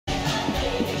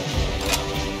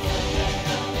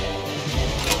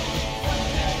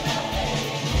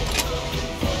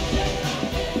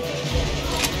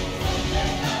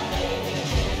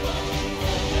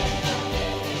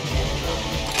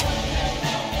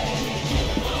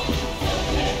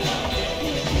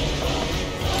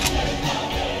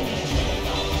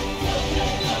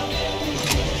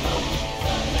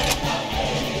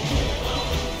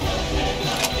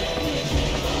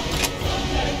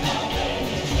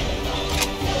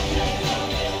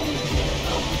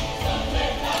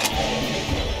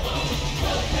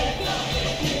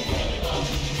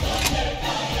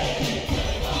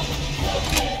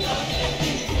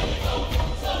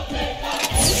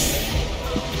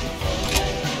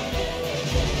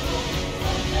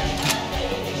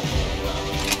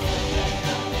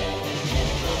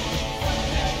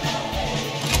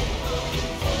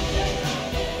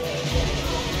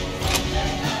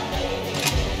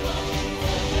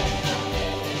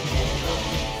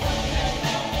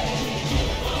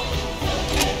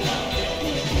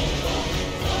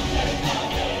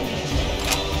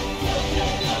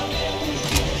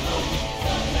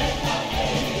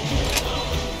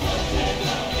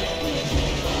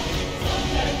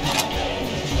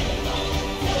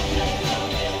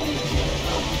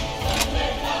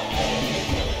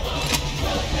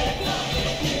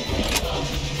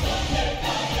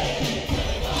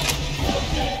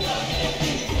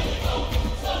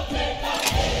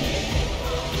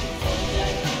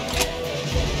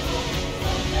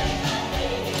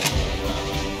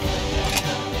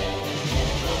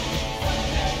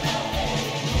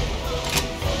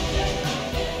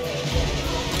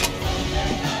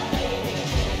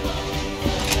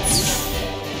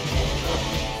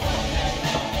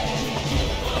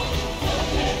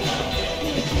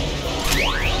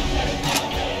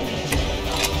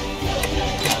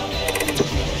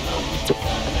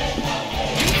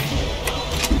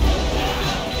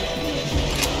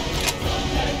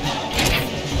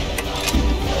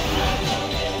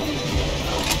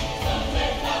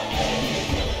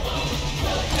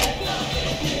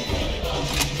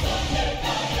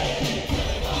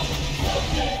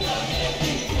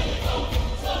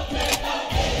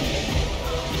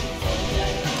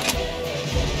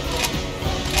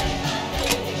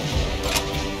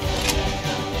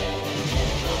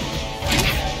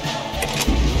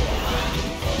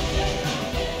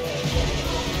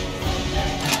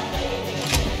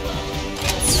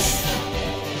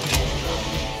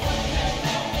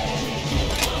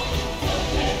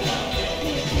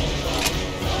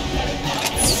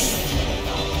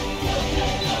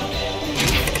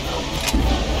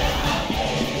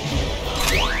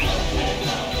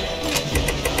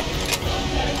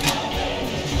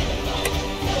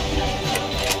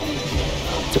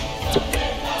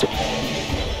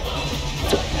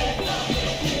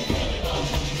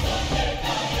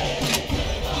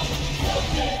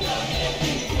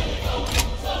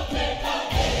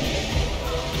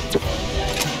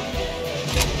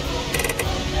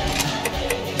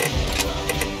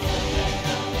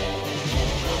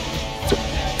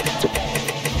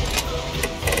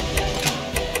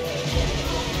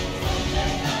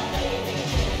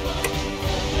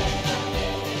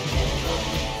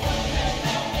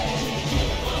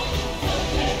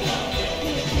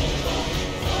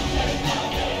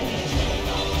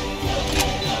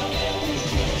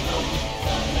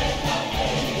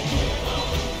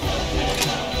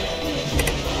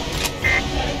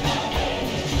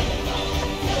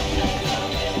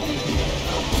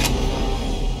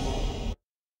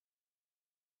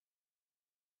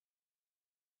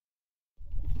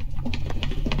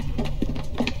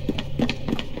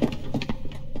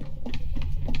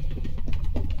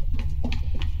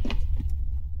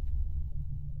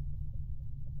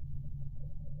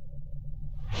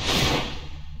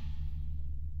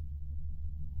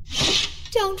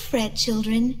Don't fret,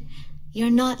 children.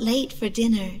 You're not late for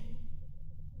dinner.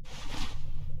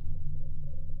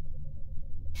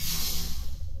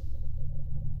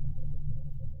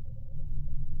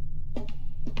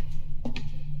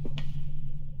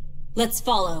 Let's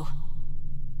follow.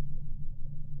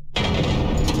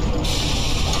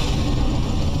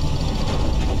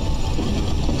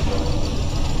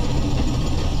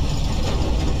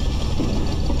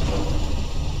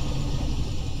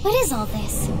 What is all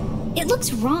this? It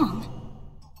looks wrong.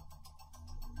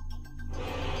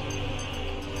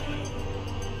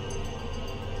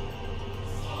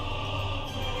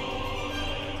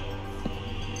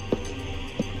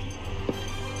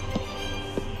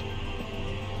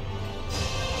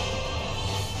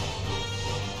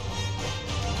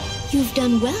 You've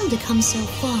done well to come so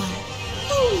far.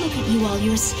 Oh, look at you all,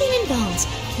 your skin and bones.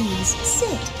 Please,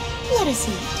 sit. Let us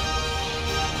eat.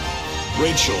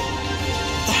 Rachel,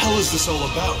 what the hell is this all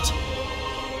about?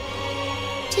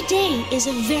 Today is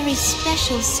a very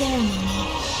special ceremony.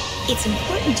 It's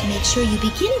important to make sure you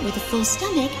begin it with a full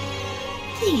stomach.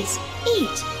 Please,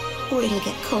 eat, or it'll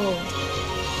get cold.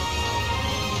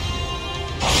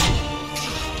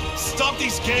 Stop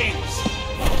these games!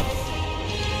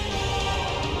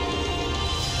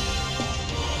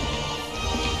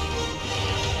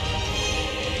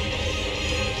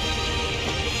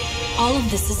 All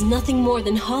of this is nothing more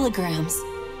than holograms.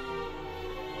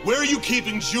 Where are you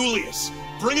keeping Julius?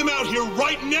 Bring him out here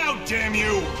right now, damn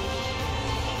you!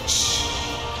 Shh.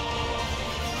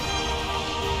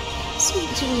 Sweet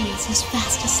Julius is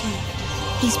fast asleep.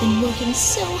 He's been working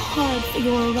so hard for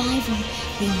your arrival.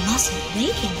 We mustn't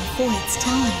wake him before it's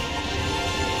time.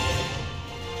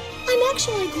 I'm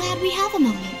actually glad we have a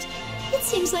moment. It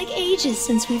seems like ages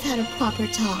since we've had a proper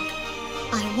talk.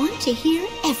 I want to hear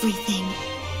everything.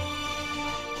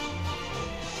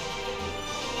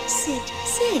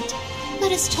 Sit.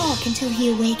 Let us talk until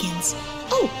he awakens.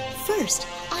 Oh, first,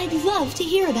 I'd love to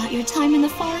hear about your time in the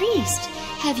Far East.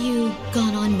 Have you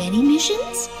gone on many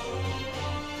missions?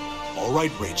 All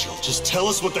right, Rachel, just tell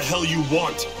us what the hell you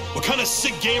want. What kind of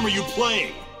sick game are you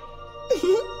playing?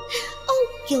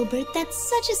 Oh, Gilbert, that's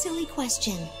such a silly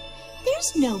question.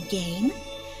 There's no game.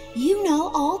 You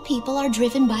know all people are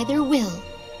driven by their will.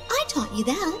 I taught you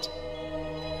that.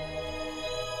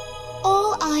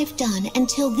 All I've done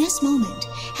until this moment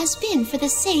has been for the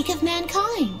sake of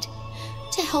mankind.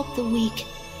 To help the weak,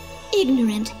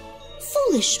 ignorant,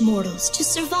 foolish mortals to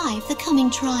survive the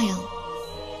coming trial.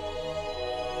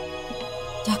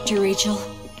 Dr. Rachel,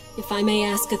 if I may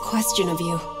ask a question of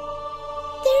you.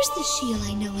 There's the Sheila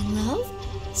I know and love.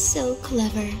 So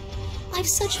clever. I've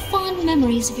such fond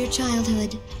memories of your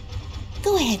childhood.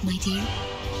 Go ahead, my dear.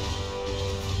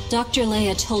 Dr.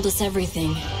 Leia told us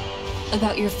everything.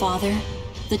 About your father,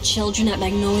 the children at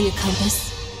Magnolia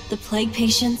Compass, the plague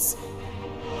patients,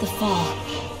 the fall.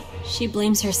 She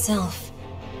blames herself.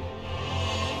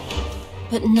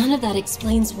 But none of that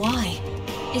explains why.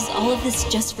 Is all of this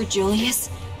just for Julius?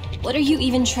 What are you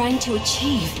even trying to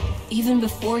achieve? Even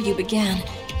before you began,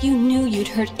 you knew you'd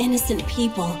hurt innocent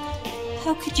people.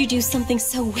 How could you do something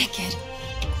so wicked?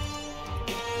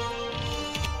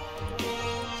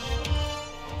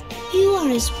 You are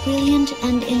as brilliant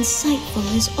and insightful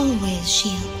as always,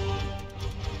 Sheila.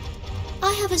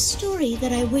 I have a story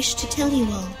that I wish to tell you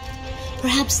all.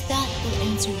 Perhaps that will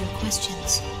answer your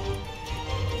questions.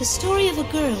 The story of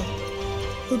a girl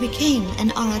who became an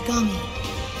Aragami.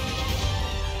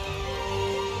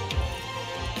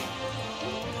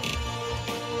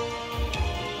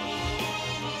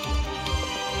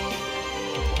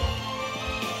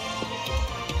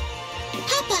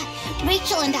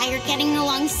 Rachel and I are getting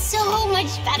along so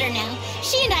much better now.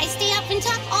 She and I stay up and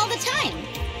talk all the time.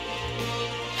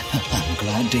 I'm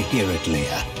glad to hear it,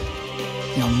 Leah.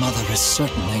 Your mother is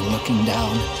certainly looking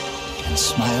down and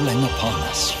smiling upon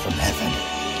us from heaven.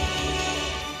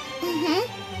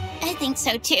 I think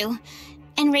so too.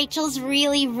 And Rachel's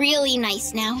really, really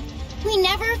nice now. We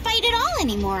never fight at all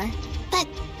anymore. But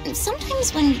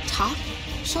sometimes when we talk,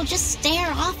 she'll just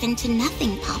stare off into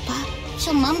nothing, Papa.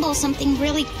 She'll mumble something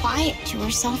really quiet to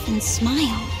herself and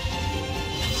smile.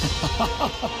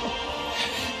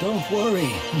 Don't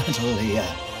worry, little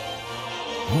Leah.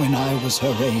 When I was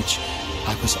her age,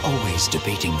 I was always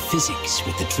debating physics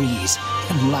with the trees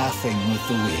and laughing with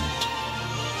the wind.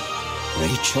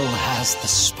 Rachel has the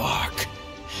spark.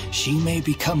 She may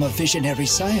become a visionary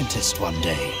scientist one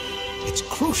day. It's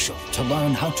crucial to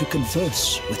learn how to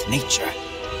converse with nature.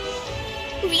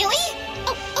 Really?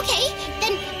 Oh, okay.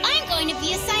 Then I'm going to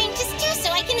be a scientist too,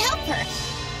 so I can help her.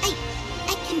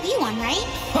 I can be one, right?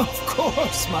 Of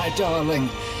course, my darling.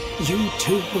 You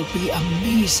two will be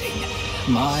amazing.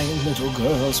 My little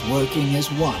girls working as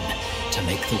one to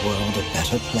make the world a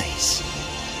better place.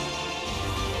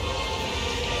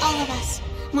 All of us,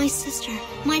 my sister,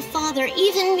 my father,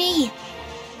 even me,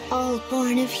 all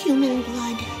born of human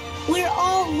blood. We're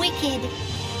all wicked.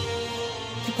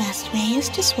 The best way is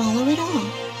to swallow it all.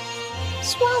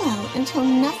 Swallow until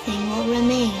nothing will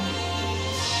remain.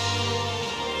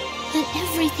 But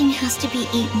everything has to be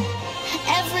eaten.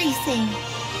 Everything.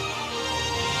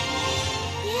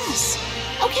 Yes.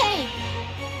 Okay.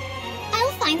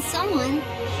 I'll find someone.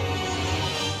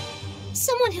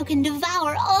 Someone who can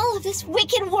devour all of this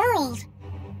wicked world.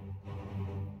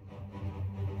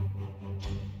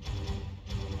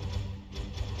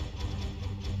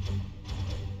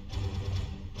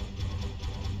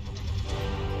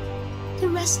 The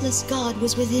restless god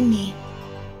was within me.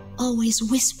 always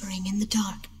whispering in the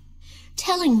dark,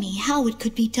 telling me how it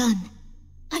could be done.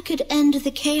 I could end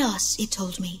the chaos, it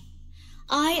told me.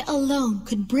 I alone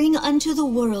could bring unto the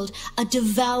world a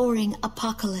devouring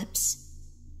apocalypse.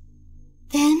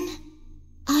 Then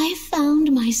I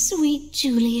found my sweet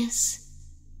Julius.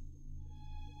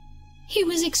 He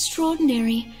was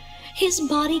extraordinary. His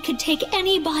body could take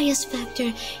any bias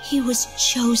factor. He was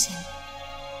chosen.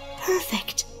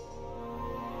 Perfect.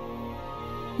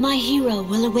 My hero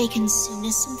will awaken soon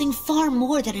as something far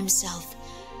more than himself.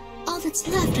 All that's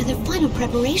left are the final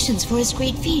preparations for his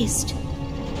great feast.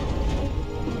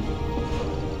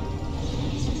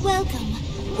 Welcome.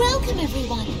 Welcome,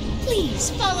 everyone. Please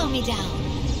follow me down.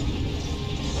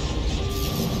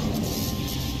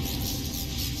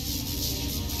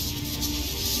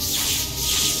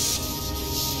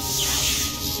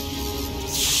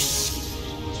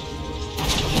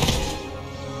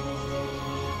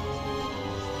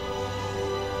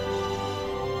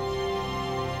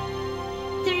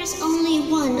 There is only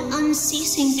one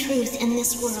unceasing truth in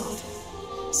this world.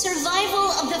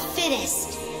 Survival of the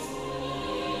fittest.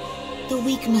 The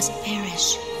weak must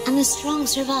perish, and the strong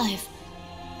survive.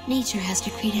 Nature has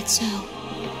decreed it so.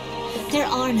 There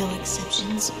are no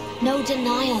exceptions, no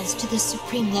denials to this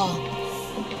supreme law.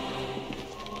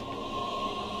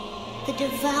 The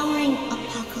devouring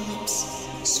apocalypse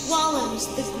swallows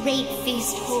the great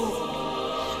feast whole,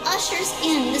 ushers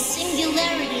in the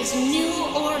singularity's new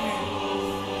order.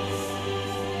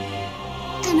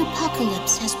 An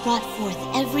apocalypse has brought forth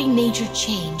every major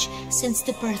change since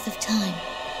the birth of time.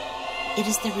 It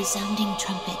is the resounding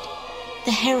trumpet,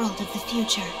 the herald of the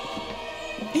future.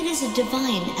 It is a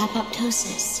divine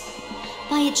apoptosis,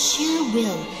 by its sheer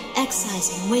will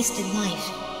excising wasted life,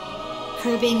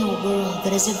 curbing a world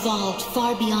that has evolved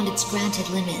far beyond its granted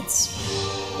limits.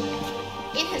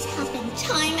 It has happened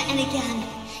time and again,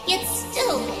 yet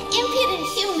still impudent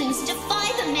humans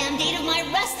defy the mandate of my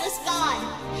restless god.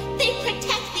 They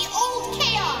protect the old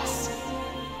chaos.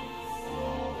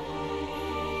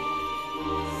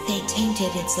 They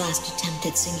tainted its last attempt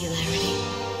at singularity.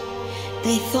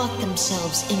 They thought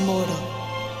themselves immortal,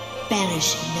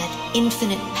 banishing that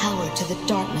infinite power to the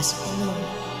darkness alone.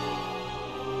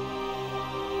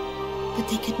 But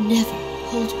they could never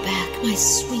hold back my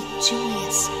sweet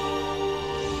Julius.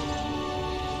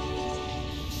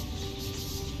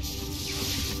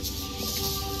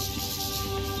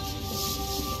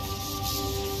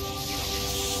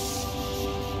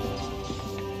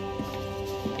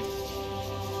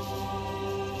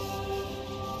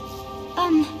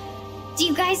 Do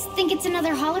you guys think it's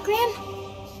another hologram?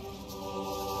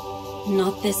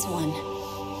 Not this one.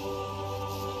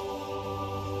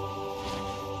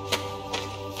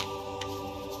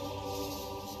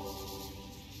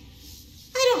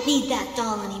 I don't need that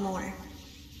doll anymore.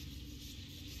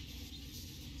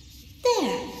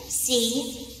 There,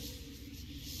 see?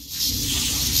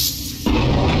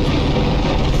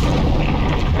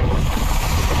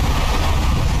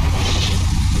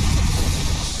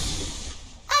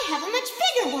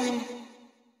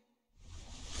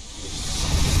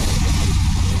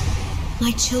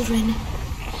 My children,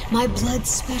 my blood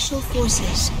special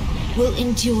forces, will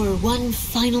endure one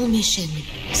final mission,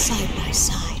 side by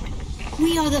side.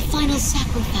 We are the final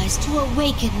sacrifice to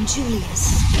awaken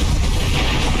Julius.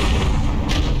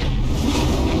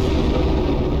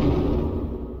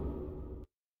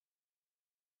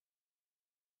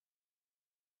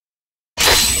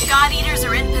 God Eaters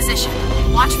are in position.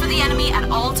 Watch for the enemy at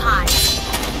all times.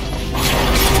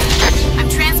 I'm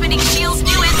transmitting Shield's new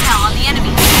intel on the enemy.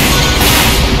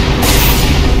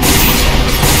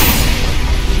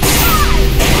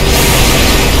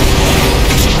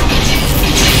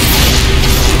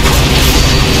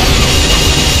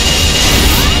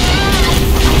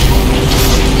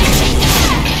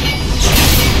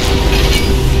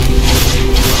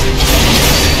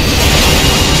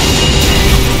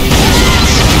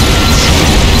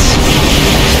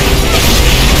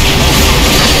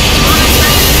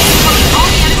 All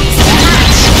the enemies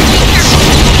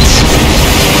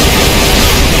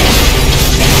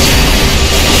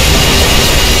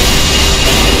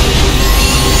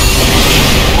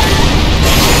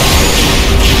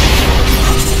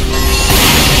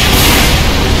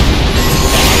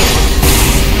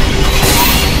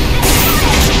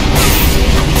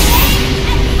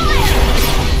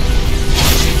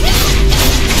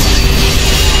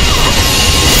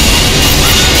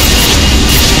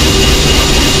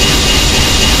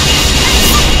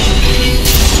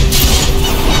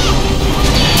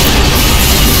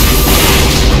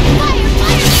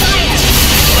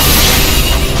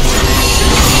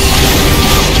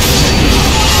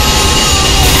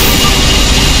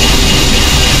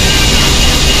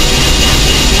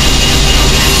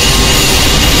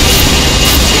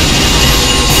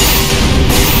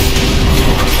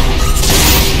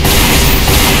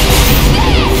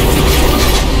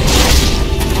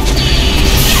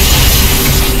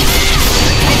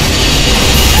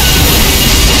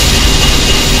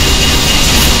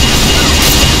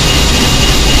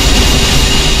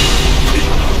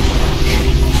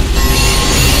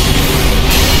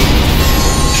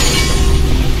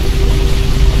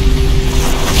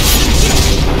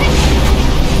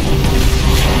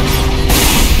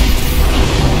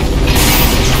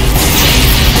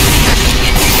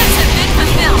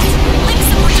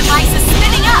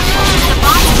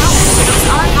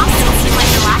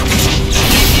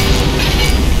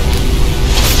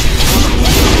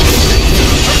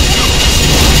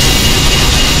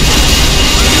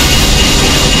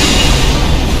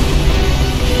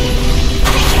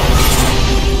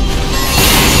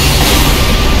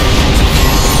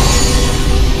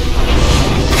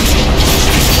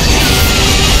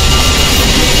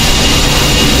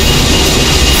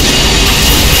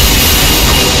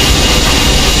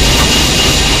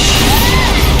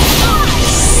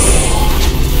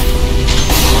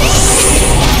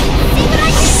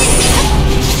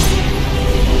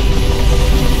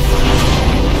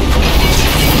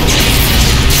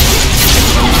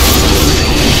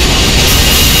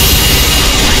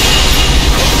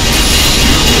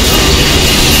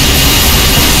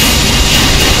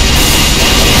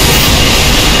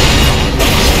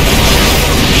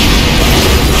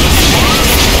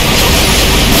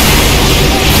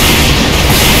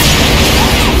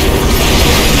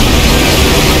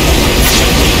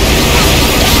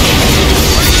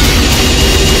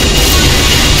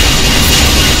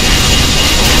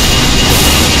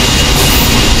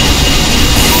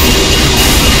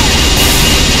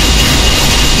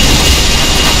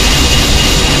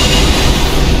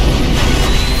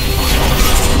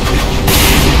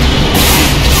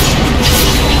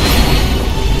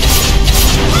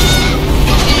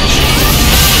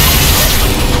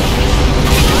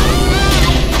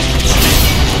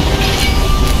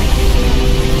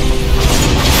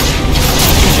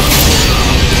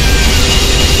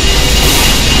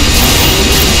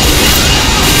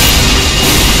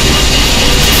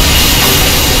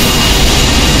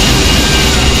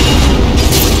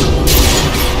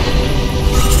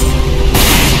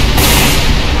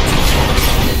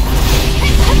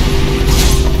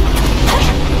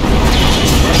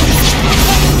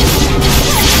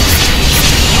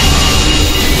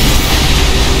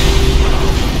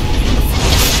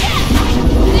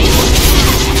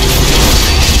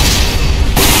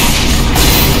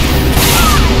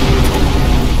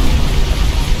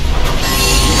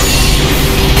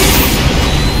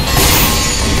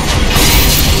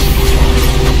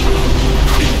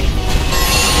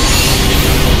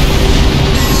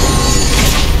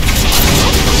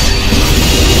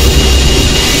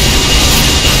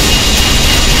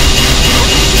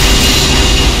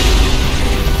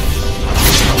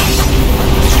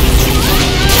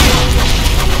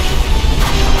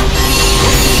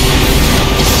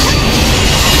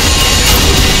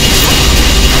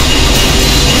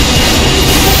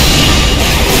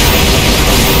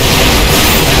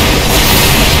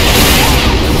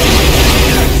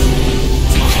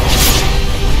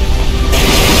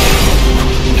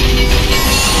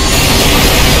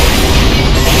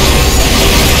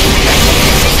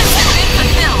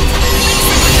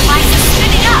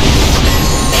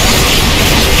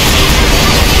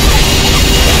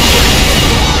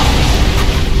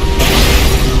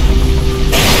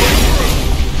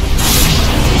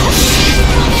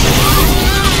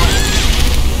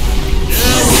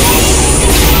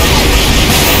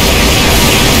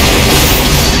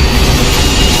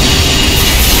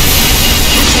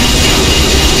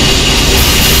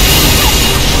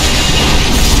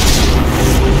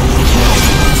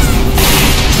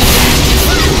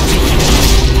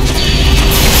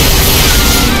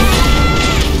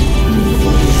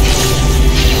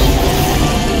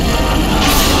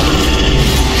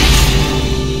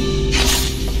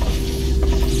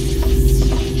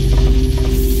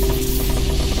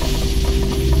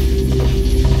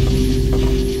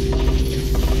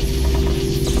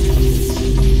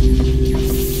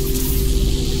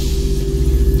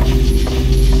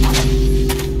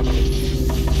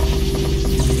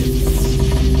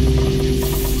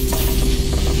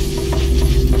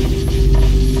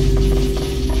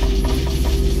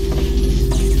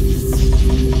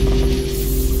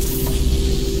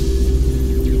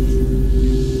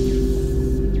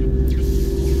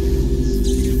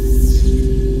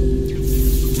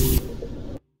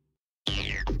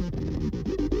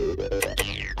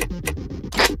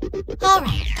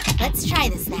Alright, let's try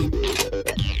this then.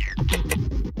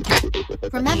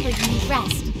 Remember, you need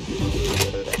rest.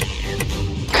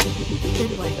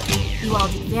 Good work. You all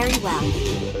did very well.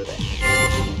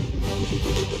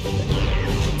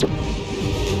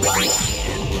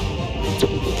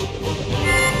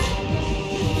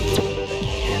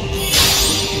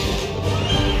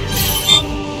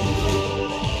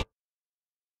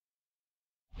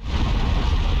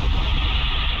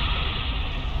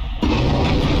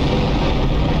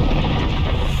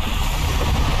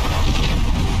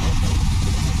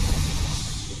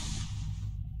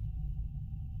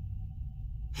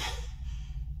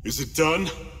 Is it done?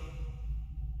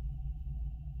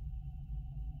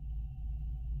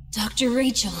 Dr.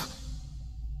 Rachel.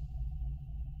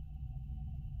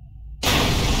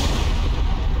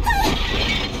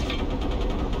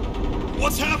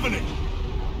 What's happening?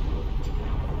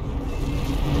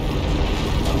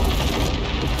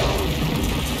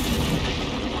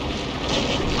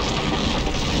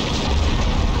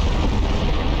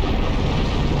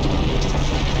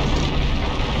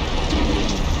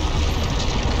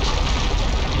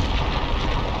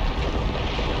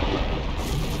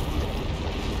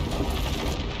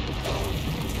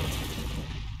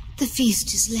 The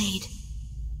feast is laid.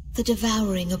 The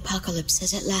devouring apocalypse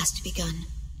has at last begun.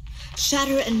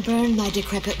 Shatter and burn, my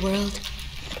decrepit world.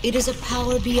 It is a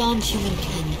power beyond human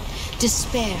ken,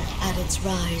 despair at its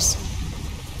rise.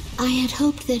 I had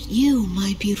hoped that you,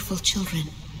 my beautiful children,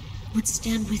 would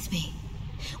stand with me,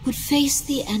 would face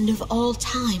the end of all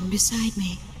time beside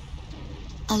me.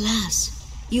 Alas,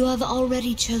 you have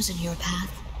already chosen your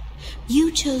path.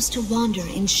 You chose to wander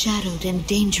in shadowed and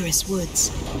dangerous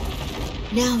woods.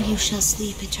 Now you shall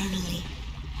sleep eternally.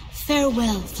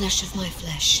 Farewell, flesh of my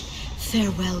flesh.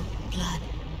 Farewell, blood.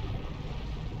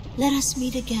 Let us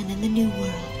meet again in the new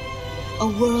world, a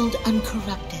world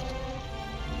uncorrupted.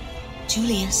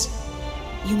 Julius,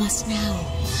 you must now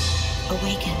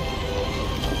awaken.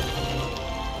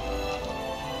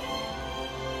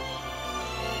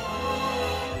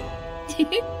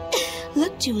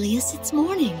 Look, Julius, it's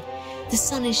morning. The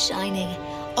sun is shining.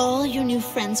 All your new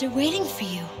friends are waiting for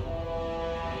you.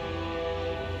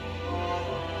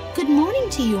 Good morning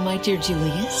to you, my dear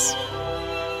Julius.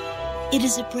 It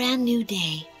is a brand new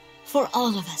day for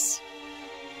all of us.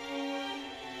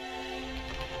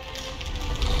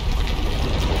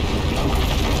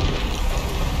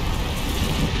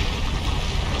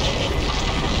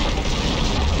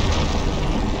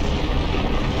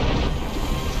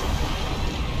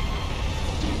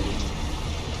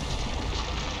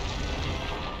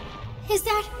 Is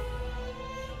that...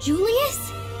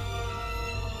 Julius?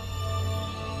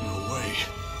 No way.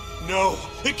 No,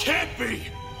 it can't be!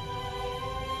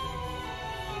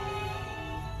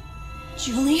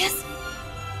 Julius?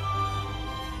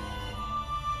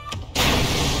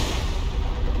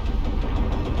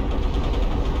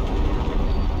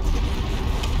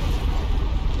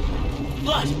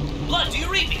 Blood, do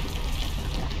you read me?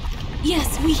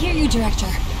 Yes, we hear you, Director.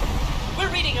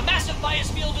 We're reading a massive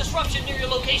bias field disruption near your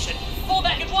location. Fall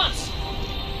back at once!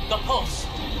 The pulse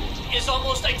is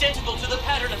almost identical to the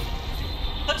pattern of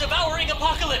a devouring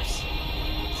apocalypse.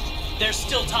 There's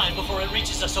still time before it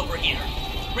reaches us over here.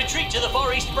 Retreat to the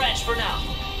Far East branch for now.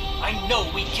 I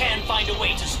know we can find a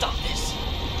way to stop this.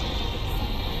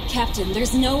 Captain,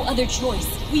 there's no other choice.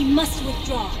 We must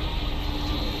withdraw.